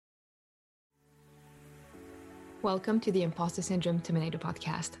Welcome to the Imposter Syndrome Terminator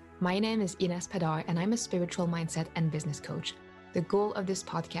podcast. My name is Ines Padar and I'm a spiritual mindset and business coach. The goal of this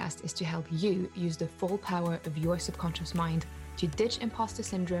podcast is to help you use the full power of your subconscious mind to ditch imposter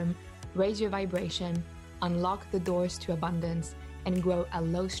syndrome, raise your vibration, unlock the doors to abundance, and grow a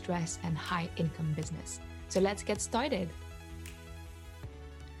low stress and high income business. So let's get started.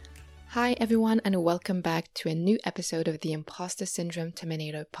 Hi everyone, and welcome back to a new episode of the Imposter Syndrome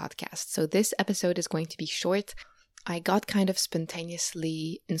Terminator podcast. So this episode is going to be short. I got kind of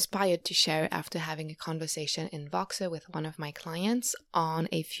spontaneously inspired to share after having a conversation in Voxer with one of my clients on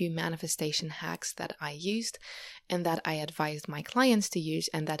a few manifestation hacks that I used and that I advised my clients to use,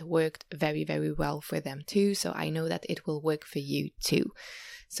 and that worked very, very well for them too. So I know that it will work for you too.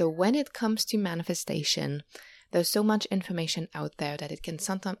 So when it comes to manifestation, there's so much information out there that it can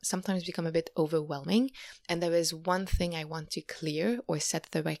sometimes become a bit overwhelming. And there is one thing I want to clear or set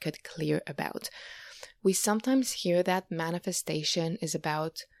the record clear about. We sometimes hear that manifestation is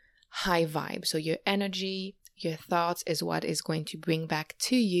about high vibe. So your energy, your thoughts is what is going to bring back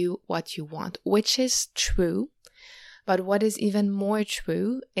to you what you want, which is true. But what is even more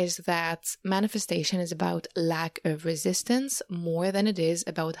true is that manifestation is about lack of resistance more than it is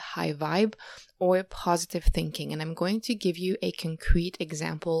about high vibe or positive thinking. And I'm going to give you a concrete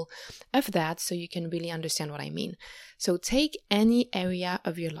example of that so you can really understand what I mean. So take any area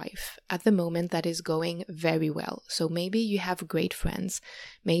of your life at the moment that is going very well. So maybe you have great friends,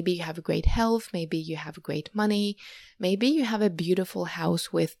 maybe you have great health, maybe you have great money, maybe you have a beautiful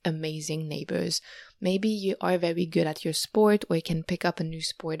house with amazing neighbors. Maybe you are very good at your sport or you can pick up a new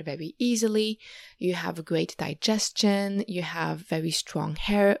sport very easily. You have great digestion, you have very strong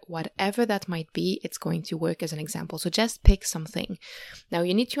hair, whatever that might be, it's going to work as an example. So just pick something. Now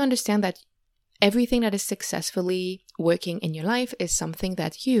you need to understand that everything that is successfully working in your life is something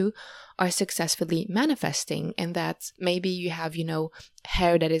that you are successfully manifesting, and that maybe you have,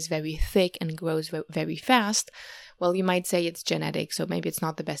 hair that is very thick and grows very fast. Well, you might say it's genetic, so maybe it's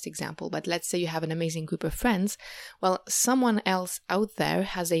not the best example, but let's say you have an amazing group of friends. Well, someone else out there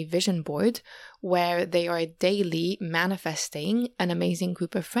has a vision board where they are daily manifesting an amazing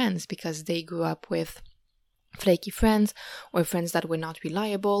group of friends because they grew up with flaky friends or friends that were not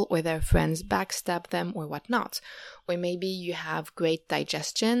reliable, or their friends backstab them or whatnot. Or maybe you have great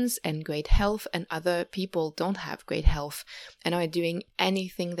digestions and great health and other people don't have great health and are doing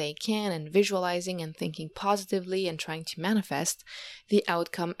anything they can and visualizing and thinking positively and trying to manifest the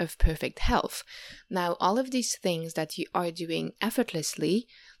outcome of perfect health. Now, all of these things that you are doing effortlessly,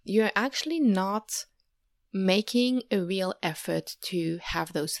 you're actually not making a real effort to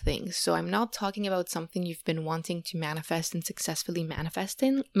have those things. So I'm not talking about something you've been wanting to manifest and successfully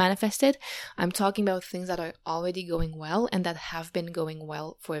manifested. I'm talking about things that are already going well and that have been going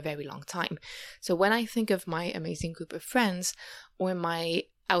well for a very long time. So when I think of my amazing group of friends or my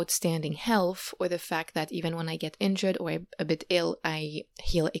outstanding health, or the fact that even when I get injured or a bit ill, I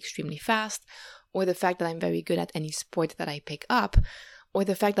heal extremely fast, or the fact that I'm very good at any sport that I pick up, or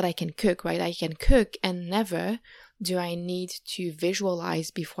the fact that I can cook, right? I can cook and never do I need to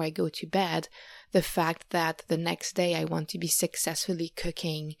visualize before I go to bed the fact that the next day I want to be successfully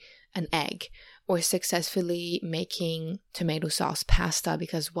cooking an egg or successfully making tomato sauce pasta,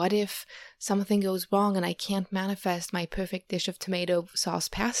 because what if something goes wrong and I can't manifest my perfect dish of tomato sauce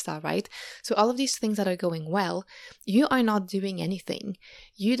pasta, right? So all of these things that are going well, you are not doing anything.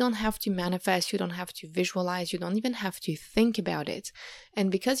 You don't have to manifest, you don't have to visualize, you don't even have to think about it.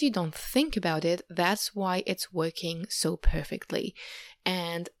 And because you don't think about it, that's why it's working so perfectly.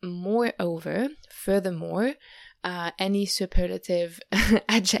 And furthermore, any superlative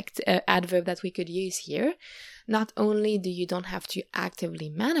adverb that we could use here, not only do you don't have to actively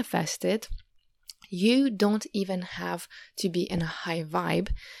manifest it, you don't even have to be in a high vibe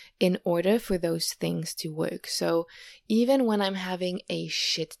in order for those things to work. So even when I'm having a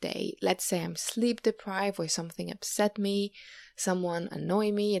shit day, let's say I'm sleep deprived or something upset me, someone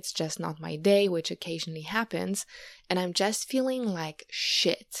annoy me, it's just not my day, which occasionally happens, and I'm just feeling like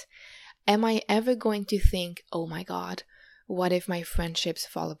shit. Am I ever going to think, oh my God, what if my friendships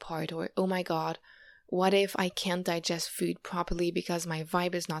fall apart? Or, oh my God, what if I can't digest food properly because my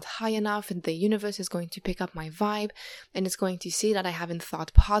vibe is not high enough, and the universe is going to pick up my vibe and it's going to see that I haven't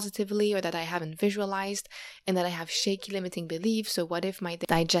thought positively, or that I haven't visualized, and that I have shaky limiting beliefs. So what if my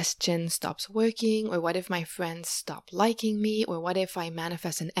digestion stops working? Or what if my friends stop liking me? Or what if I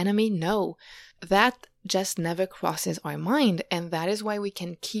manifest an enemy? No, that just never crosses our mind. And that is why we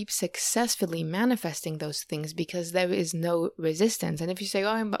can keep successfully manifesting those things, because there is no resistance. And if you say,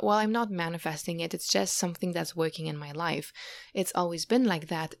 oh, I'm not manifesting it, it's just something that's working in my life, it's always been like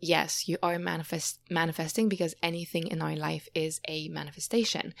that. Yes, you are manifesting, because anything in our life is a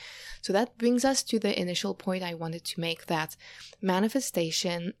manifestation. So that brings us to the initial point I wanted to make, that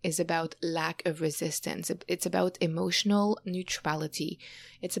manifestation is about lack of resistance. It's about emotional neutrality.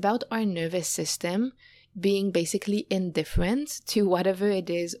 It's about our nervous system being basically indifferent to whatever it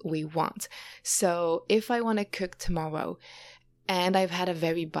is we want. So if I want to cook tomorrow and I've had a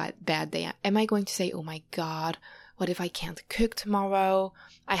very bad day, am I going to say, oh my God, what if I can't cook tomorrow?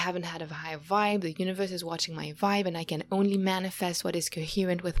 I haven't had a high vibe. The universe is watching my vibe, and I can only manifest what is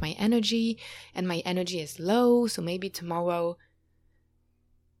coherent with my energy, and my energy is low, so maybe tomorrow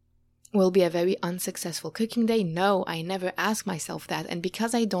will be a very unsuccessful cooking day. No, I never ask myself that. And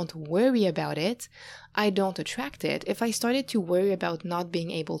because I don't worry about it, I don't attract it. If I started to worry about not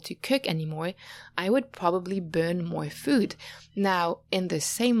being able to cook anymore, I would probably burn more food. Now, in the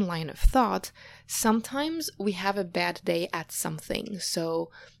same line of thought, sometimes we have a bad day at something.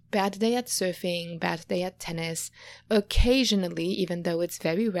 So, bad day at surfing, bad day at tennis. Occasionally, even though it's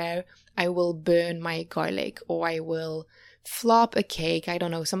very rare, I will burn my garlic, or I will flop a cake. I don't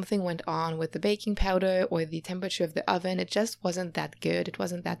know, something went on with the baking powder or the temperature of the oven. It just wasn't that good. It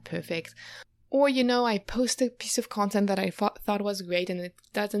wasn't that perfect. Or, I post a piece of content that I thought was great and it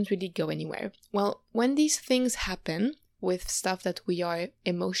doesn't really go anywhere. Well, when these things happen with stuff that we are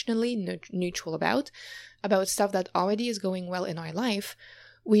emotionally neutral about stuff that already is going well in our life,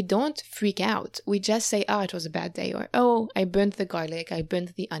 we don't freak out. We just say, oh, it was a bad day, or, oh, I burnt the garlic, I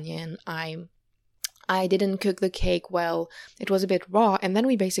burnt the onion, I didn't cook the cake well, it was a bit raw, and then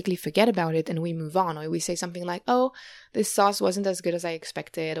we basically forget about it and we move on. Or we say something like, oh, this sauce wasn't as good as I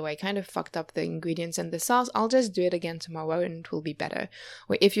expected, or I kind of fucked up the ingredients in the sauce, I'll just do it again tomorrow and it will be better.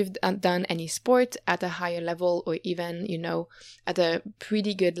 Or if you've done any sport at a higher level, or even, at a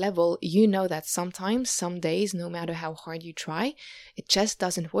pretty good level, that sometimes, some days, no matter how hard you try, it just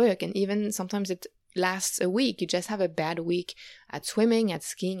doesn't work. And even sometimes it lasts a week. You just have a bad week at swimming, at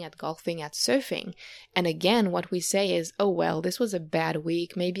skiing, at golfing, at surfing. And again, what we say is, oh, well, this was a bad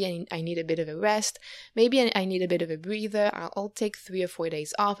week. Maybe I need a bit of a rest. Maybe I need a bit of a breather. I'll take 3 or 4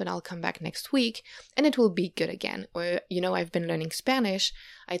 days off and I'll come back next week and it will be good again. Or, I've been learning Spanish.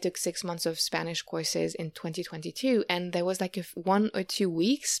 I took 6 months of Spanish courses in 2022, and there was like 1 or 2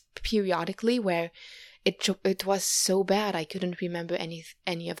 weeks periodically where it was so bad. I couldn't remember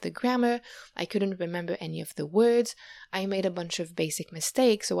any of the grammar. I couldn't remember any of the words. I made a bunch of basic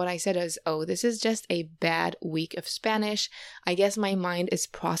mistakes. So what I said is, oh, this is just a bad week of Spanish. I guess my mind is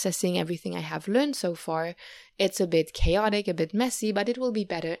processing everything I have learned so far. It's a bit chaotic, a bit messy, but it will be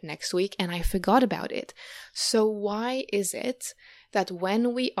better next week. And I forgot about it. So why is it that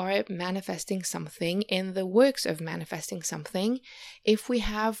when we are manifesting something, in the works of manifesting something, if we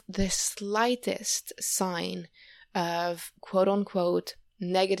have the slightest sign of quote unquote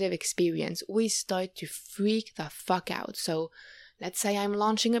negative experience, we start to freak the fuck out? So let's say I'm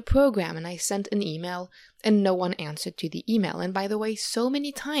launching a program and I sent an email and no one answered to the email. And by the way, so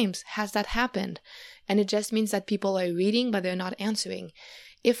many times has that happened. And it just means that people are reading, but they're not answering.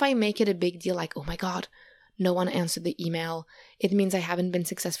 If I make it a big deal, like, oh my God, no one answered the email, it means I haven't been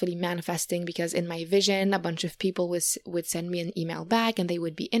successfully manifesting, because in my vision, a bunch of people would send me an email back and they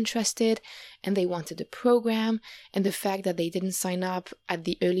would be interested and they wanted the program. And the fact that they didn't sign up at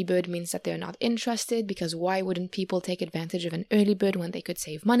the early bird means that they're not interested, because why wouldn't people take advantage of an early bird when they could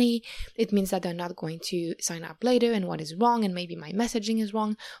save money? It means that they're not going to sign up later, and what is wrong, and maybe my messaging is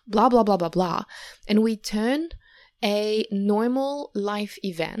wrong, blah, blah, blah, blah, blah. And we turn a normal life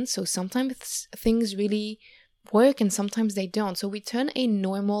event, so sometimes things really work and sometimes they don't. So we turn a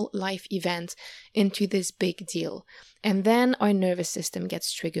normal life event into this big deal. And then our nervous system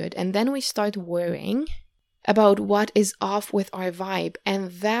gets triggered. And then we start worrying about what is off with our vibe. And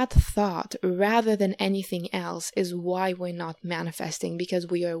that thought, rather than anything else, is why we're not manifesting, because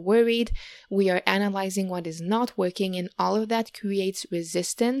we are worried, we are analyzing what is not working, and all of that creates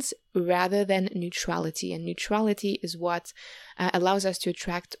resistance rather than neutrality. And neutrality is what allows us to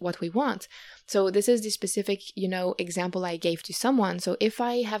attract what we want. So this is the specific, example I gave to someone. So if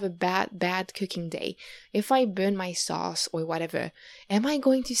I have a bad cooking day, if I burn my sauce or whatever, am I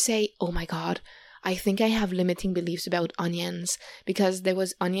going to say, oh my God, I think I have limiting beliefs about onions because there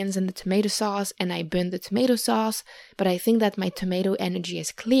was onions in the tomato sauce and I burned the tomato sauce, but I think that my tomato energy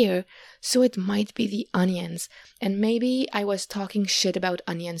is clear, so it might be the onions. And maybe I was talking shit about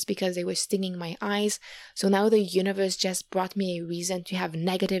onions because they were stinging my eyes, so now the universe just brought me a reason to have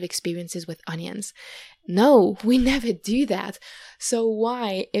negative experiences with onions. No, we never do that. So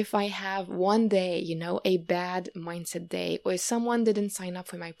why, if I have one day, a bad mindset day, or someone didn't sign up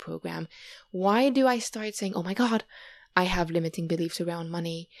for my program, why do I start saying, oh my God, I have limiting beliefs around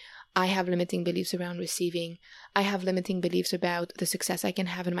money. I have limiting beliefs around receiving. I have limiting beliefs about the success I can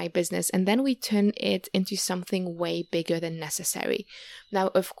have in my business. And then we turn it into something way bigger than necessary. Now,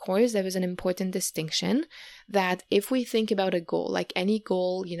 of course, there is an important distinction that if we think about a goal, like any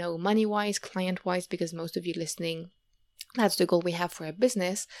goal, money-wise, client-wise, because most of you listening, that's the goal we have for our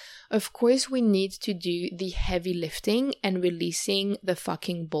business. Of course, we need to do the heavy lifting and releasing the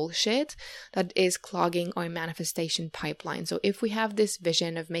fucking bullshit that is clogging our manifestation pipeline. So if we have this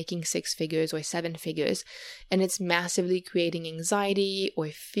vision of making 6 figures or 7 figures, and it's massively creating anxiety or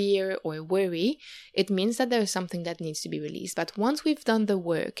fear or worry, it means that there is something that needs to be released. But once we've done the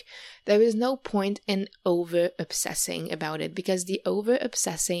work, there is no point in over-obsessing about it, because the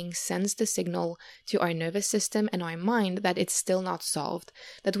over-obsessing sends the signal to our nervous system and our mind that it's still not solved,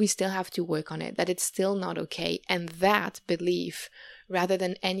 that we still have to work on it, that it's still not okay. And that belief, rather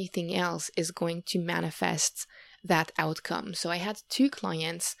than anything else, is going to manifest that outcome. So I had 2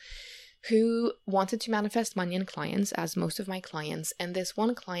 clients who wanted to manifest money in clients, as most of my clients, and this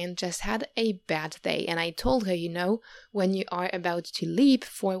one client just had a bad day. And I told her, when you are about to leap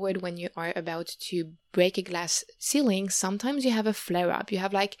forward, when you are about to break a glass ceiling, sometimes you have a flare-up. You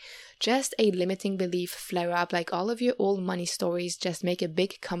have just a limiting belief flare-up, like all of your old money stories just make a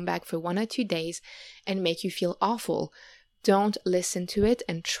big comeback for 1 or 2 days and make you feel awful. Don't listen to it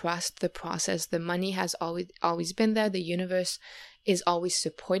and trust the process. The money has always been there. The universe is always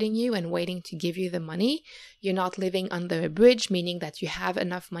supporting you and waiting to give you the money. You're not living under a bridge, meaning that you have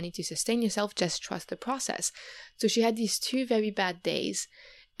enough money to sustain yourself. Just trust the process. So she had these 2 very bad days,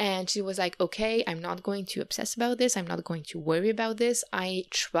 and she was like, okay, I'm not going to obsess about this. I'm not going to worry about this. I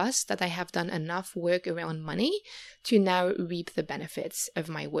trust that I have done enough work around money to now reap the benefits of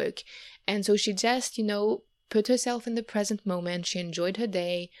my work. And so she just, put herself in the present moment. She enjoyed her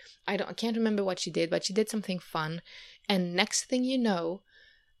day. I can't remember what she did, but she did something fun. And next thing you know,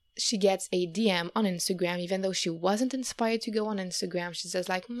 she gets a DM on Instagram, even though she wasn't inspired to go on Instagram. She says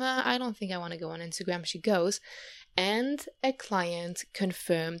nah, I don't think I want to go on Instagram. She goes, and a client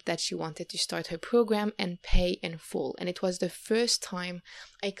confirmed that she wanted to start her program and pay in full. And it was the first time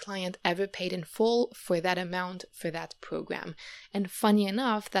a client ever paid in full for that amount for that program. And funny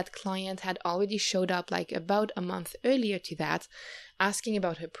enough, that client had already showed up about a month earlier to that, asking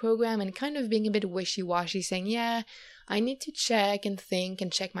about her program and kind of being a bit wishy-washy, saying, yeah, I need to check and think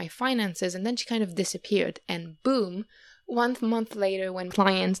and check my finances. And then she kind of disappeared. And boom, 1 month later, when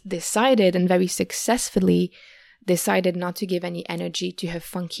clients decided, and very successfully decided, not to give any energy to her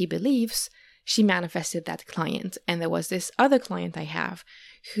funky beliefs, she manifested that client. And there was this other client I have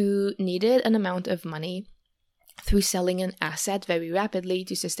who needed an amount of money through selling an asset very rapidly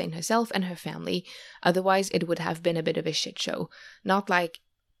to sustain herself and her family. Otherwise, it would have been a bit of a shit show. Not like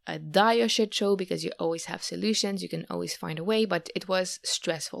a dire shit show, because you always have solutions, you can always find a way, but it was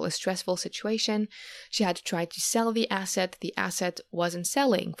stressful, a stressful situation. She had tried to sell the asset wasn't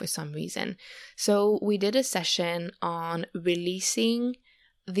selling for some reason. So we did a session on releasing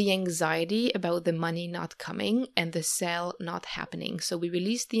the anxiety about the money not coming and the sale not happening. So we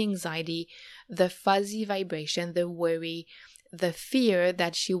released the anxiety, the fuzzy vibration, the worry, the fear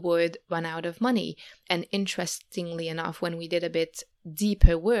that she would run out of money. And interestingly enough, when we did a bit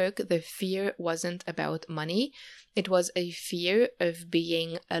deeper work, the fear wasn't about money. It was a fear of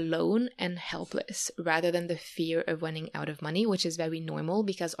being alone and helpless, rather than the fear of running out of money, which is very normal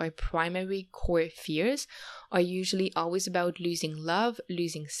because our primary core fears are usually always about losing love,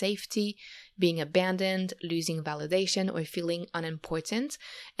 losing safety, being abandoned, losing validation, or feeling unimportant.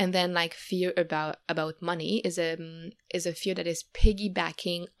 And then fear about money is a fear that is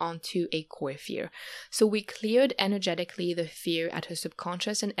piggybacking onto a core fear. So we cleared energetically the fear at her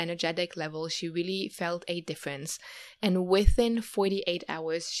subconscious and energetic level. She really felt a difference. And within 48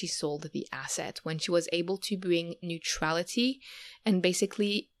 hours, she sold the asset, when she was able to bring neutrality and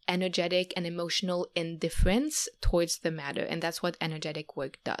basically energetic and emotional indifference towards the matter. And that's what energetic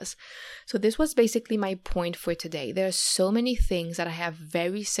work does. So this was basically my point for today. There are so many things that I have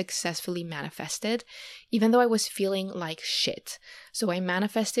very successfully manifested, even though I was feeling like shit. So I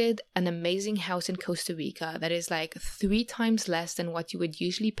manifested an amazing house in Costa Rica that is 3 times less than what you would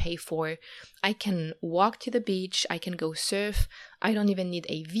usually pay for. I can walk to the beach. I can go surf. I don't even need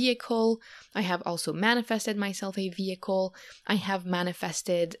a vehicle. I have also manifested myself a vehicle. I have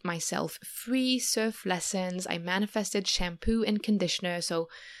manifested myself free surf lessons. I manifested shampoo and conditioner. So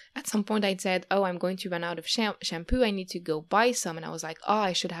At some point I said, oh, I'm going to run out of shampoo. I need to go buy some. And I was like, oh,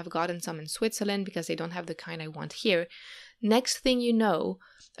 I should have gotten some in Switzerland because they don't have the kind I want here. Next thing you know,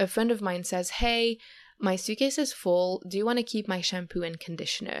 a friend of mine says, hey, my suitcase is full. Do you want to keep my shampoo and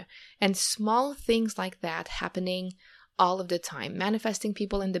conditioner? And small things like that happening all of the time, manifesting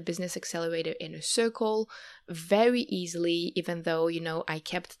people in the Business Accelerator inner circle very easily, even though, I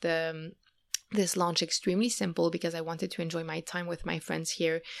kept this launch extremely simple because I wanted to enjoy my time with my friends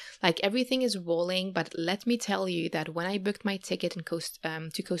here. Like, everything is rolling, but let me tell you that when I booked my ticket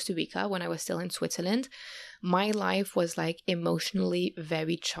to Costa Rica, when I was still in Switzerland, my life was like emotionally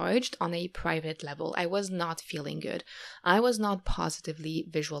very charged on a private level. I was not feeling good. I was not positively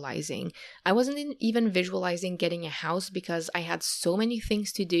visualizing. I wasn't even visualizing getting a house because I had so many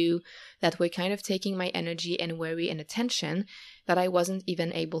things to do that were kind of taking my energy and worry and attention that I wasn't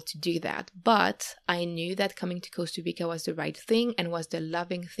even able to do that. But I knew that coming to Costa Rica was the right thing and was the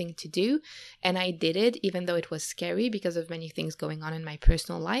loving thing to do. And I did it, even though it was scary because of many things going on in my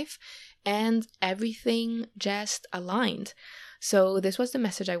personal life. And everything just aligned. So this was the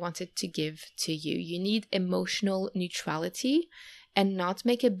message I wanted to give to you. You need emotional neutrality and not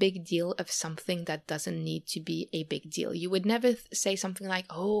make a big deal of something that doesn't need to be a big deal. You would never say something like,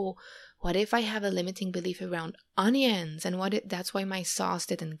 oh, what if I have a limiting belief around onions and what if that's why my sauce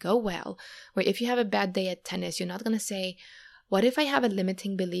didn't go well? Or if you have a bad day at tennis, you're not going to say, what if I have a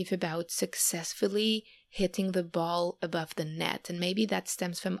limiting belief about successfully hitting the ball above the net? And maybe that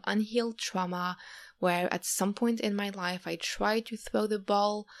stems from unhealed trauma, where at some point in my life I tried to throw the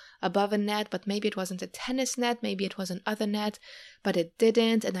ball above a net, but maybe it wasn't a tennis net, maybe it was another net, but it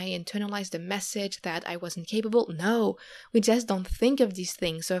didn't, and I internalized the message that I wasn't capable. No, we just don't think of these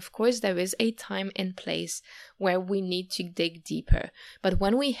things. So of course there is a time and place where we need to dig deeper. But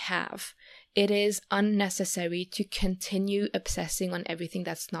when we have, it is unnecessary to continue obsessing on everything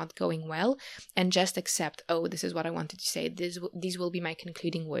that's not going well and just accept, oh, this is what I wanted to say. These will be my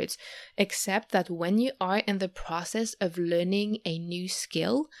concluding words. Accept that when you are in the process of learning a new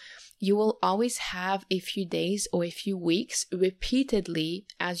skill, you will always have a few days or a few weeks repeatedly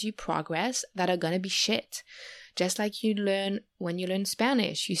as you progress that are going to be shit. Just like when you learn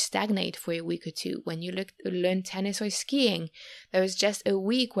Spanish, you stagnate for a week or two. When you learn tennis or skiing, there is just a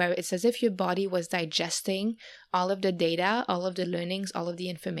week where it's as if your body was digesting all of the data, all of the learnings, all of the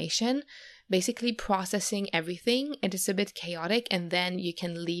information, basically processing everything. It is a bit chaotic, and then you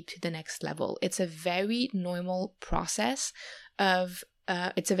can leap to the next level. It's a very normal process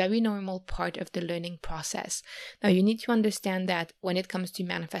it's a very normal part of the learning process. Now, you need to understand that when it comes to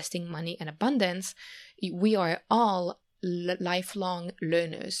manifesting money and abundance, we are all lifelong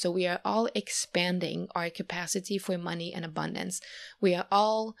learners. So we are all expanding our capacity for money and abundance. We are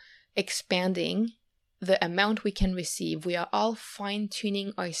all expanding the amount we can receive. We are all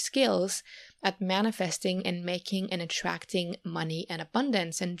fine-tuning our skills at manifesting and making and attracting money and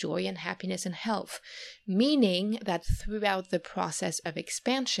abundance and joy and happiness and health. Meaning that throughout the process of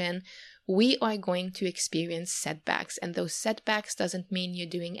expansion, we are going to experience setbacks. And those setbacks doesn't mean you're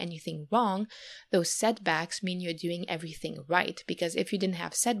doing anything wrong. Those setbacks mean you're doing everything right. Because if you didn't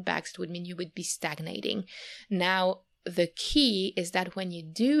have setbacks, it would mean you would be stagnating. Now, the key is that when you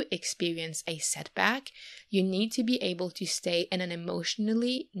do experience a setback, you need to be able to stay in an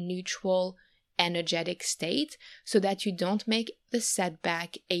emotionally neutral, energetic state so that you don't make the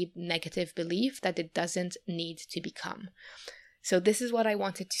setback a negative belief that it doesn't need to become. So this is what I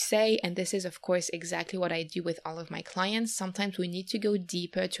wanted to say, and this is of course exactly what I do with all of my clients. Sometimes we need to go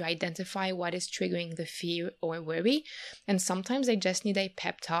deeper to identify what is triggering the fear or worry, and sometimes they just need a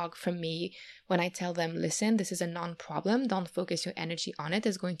pep talk from me when I tell them, listen, this is a non-problem, don't focus your energy on it,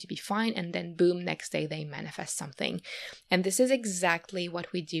 it's going to be fine, and then boom, next day they manifest something. And this is exactly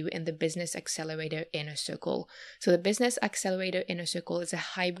what we do in the Business Accelerator Inner Circle. So the Business Accelerator Inner Circle is a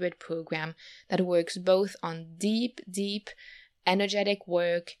hybrid program that works both on deep energetic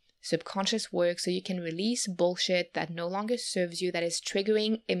work, subconscious work, so you can release bullshit that no longer serves you, that is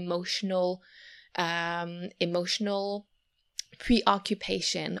triggering emotional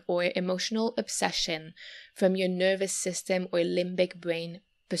preoccupation or emotional obsession from your nervous system or limbic brain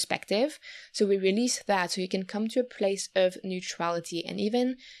perspective. So we release that so you can come to a place of neutrality and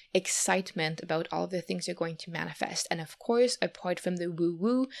even excitement about all of the things you're going to manifest. And of course, apart from the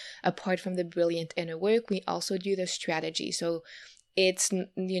woo-woo, apart from the brilliant inner work, we also do the strategy. So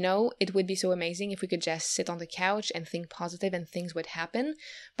it would be so amazing if we could just sit on the couch and think positive and things would happen.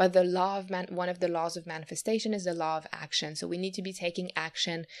 But one of the laws of manifestation is the law of action. So we need to be taking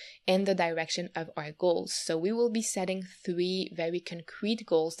action in the direction of our goals. So we will be setting 3 very concrete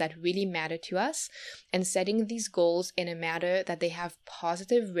goals that really matter to us, and setting these goals in a manner that they have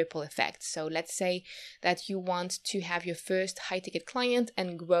positive ripple effects. So let's say that you want to have your first high ticket client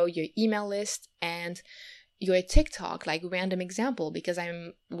and grow your email list and your TikTok, like random example, because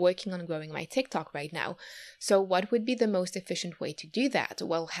I'm working on growing my TikTok right now. So what would be the most efficient way to do that?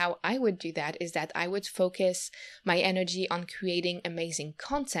 Well, how I would do that is that I would focus my energy on creating amazing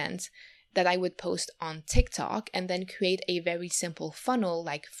content that I would post on TikTok, and then create a very simple funnel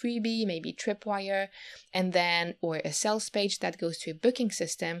like freebie, maybe Tripwire, and then or a sales page that goes to a booking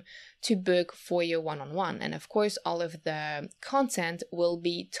system to book for your one-on-one. And of course, all of the content will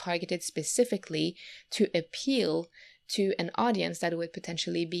be targeted specifically to appeal to an audience that would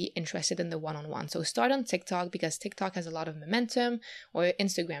potentially be interested in the one-on-one. So start on TikTok, because TikTok has a lot of momentum, or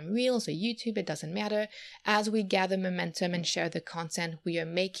Instagram Reels or YouTube, it doesn't matter. As we gather momentum and share the content, we are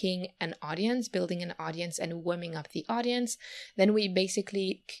making an audience, building an audience and warming up the audience. Then we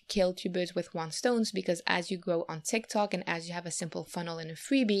basically kill 2 birds with 1 stone, because as you grow on TikTok and as you have a simple funnel and a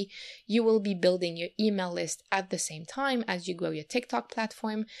freebie, you will be building your email list at the same time as you grow your TikTok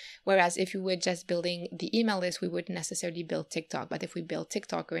platform. Whereas if you were just building the email list, we wouldn't necessarily build TikTok. But if we build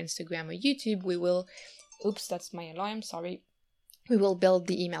TikTok or Instagram or YouTube, we will, that's my alarm, sorry. We will build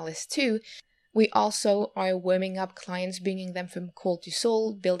the email list too. We also are warming up clients, bringing them from cold to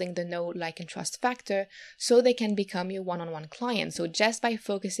soul, building the know, like, and trust factor so they can become your one-on-one client. So just by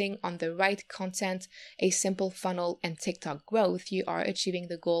focusing on the right content, a simple funnel, and TikTok growth, you are achieving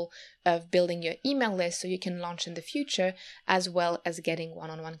the goal of building your email list so you can launch in the future, as well as getting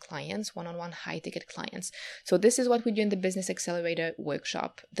one-on-one clients, one-on-one high-ticket clients. So this is what we do in the Business Accelerator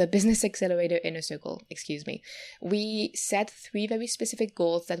workshop, the Business Accelerator Inner Circle, We set 3 very specific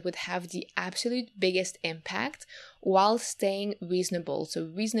goals that would have the absolute biggest impact while staying reasonable,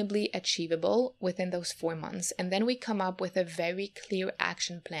 so reasonably achievable within those 4 months. And then we come up with a very clear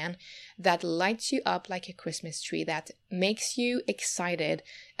action plan that lights you up like a Christmas tree, that makes you excited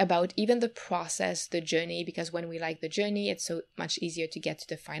about even the process, the journey, because when we like the journey, it's so much easier to get to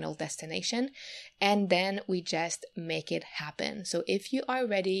the final destination. And then we just make it happen. So if you are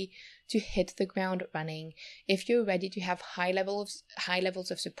ready to hit the ground running, if you're ready to have high levels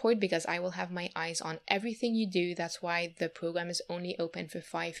of support, because I will have my eyes on everything you do. That's why the program is only open for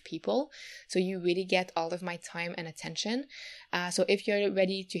 5 people. So you really get all of my time and attention. So if you're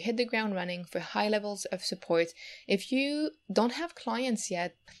ready to hit the ground running for high levels of support, if you don't have clients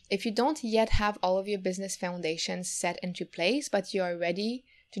yet, if you don't yet have all of your business foundations set into place, but you are ready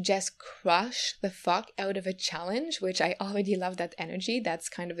to just crush the fuck out of a challenge, which I already love that energy. That's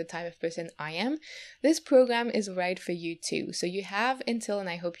kind of the type of person I am. This program is right for you too. So you have until, and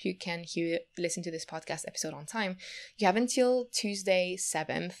I hope you can listen to this podcast episode on time, you have until Tuesday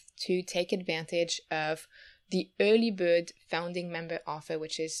 7th to take advantage of the early bird founding member offer,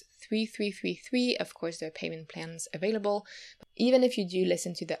 which is $3,333. Of course, there are payment plans available. Even if you do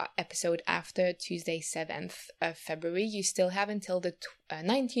listen to the episode after Tuesday 7th of February, you still have until the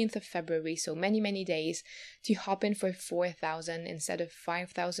 19th of February, so many days, to hop in for $4,000 instead of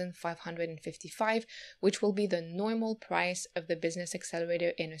 $5,555, which will be the normal price of the Business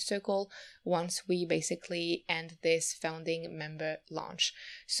Accelerator Inner Circle once we basically end this founding member launch.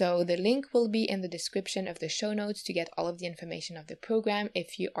 So the link will be in the description of the show notes to get all of the information of the program.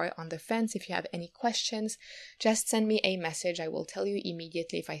 If you are on the fence, if you have any questions, just send me a message. I will tell you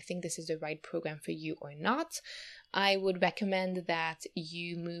immediately if I think this is the right program for you or not. I would recommend that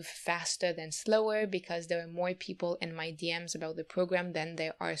you move faster than slower, because there are more people in my DMs about the program than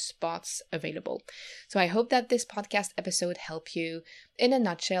there are spots available. So I hope that this podcast episode helped you. In a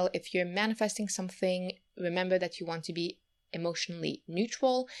nutshell, if you're manifesting something, remember that you want to be emotionally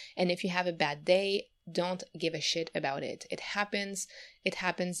neutral, and if you have a bad day, don't give a shit about it. It happens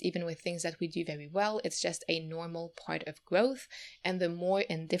even with things that we do very well. It's just a normal part of growth, and the more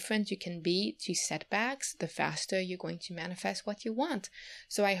indifferent you can be to setbacks, the faster you're going to manifest what you want.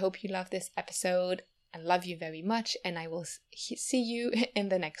 So I hope you love this episode. I love you very much, and I will see you in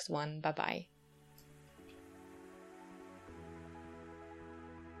the next one. Bye-bye.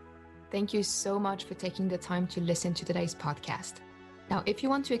 Thank you so much for taking the time to listen to today's podcast. Now, if you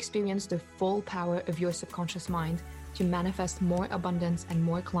want to experience the full power of your subconscious mind to manifest more abundance and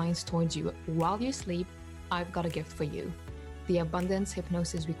more clients towards you while you sleep, I've got a gift for you: the Abundance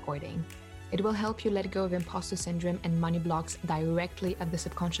Hypnosis Recording. It will help you let go of imposter syndrome and money blocks directly at the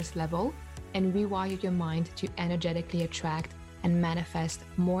subconscious level and rewire your mind to energetically attract and manifest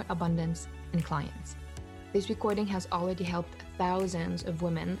more abundance in clients. This recording has already helped thousands of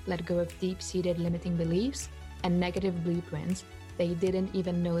women let go of deep-seated limiting beliefs and negative blueprints they didn't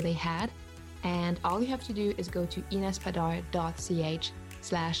even know they had. And all you have to do is go to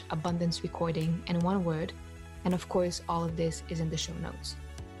inespadar.ch/abundance recording in one word. And of course, all of this is in the show notes.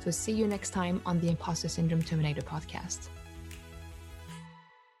 So see you next time on the Imposter Syndrome Terminator podcast.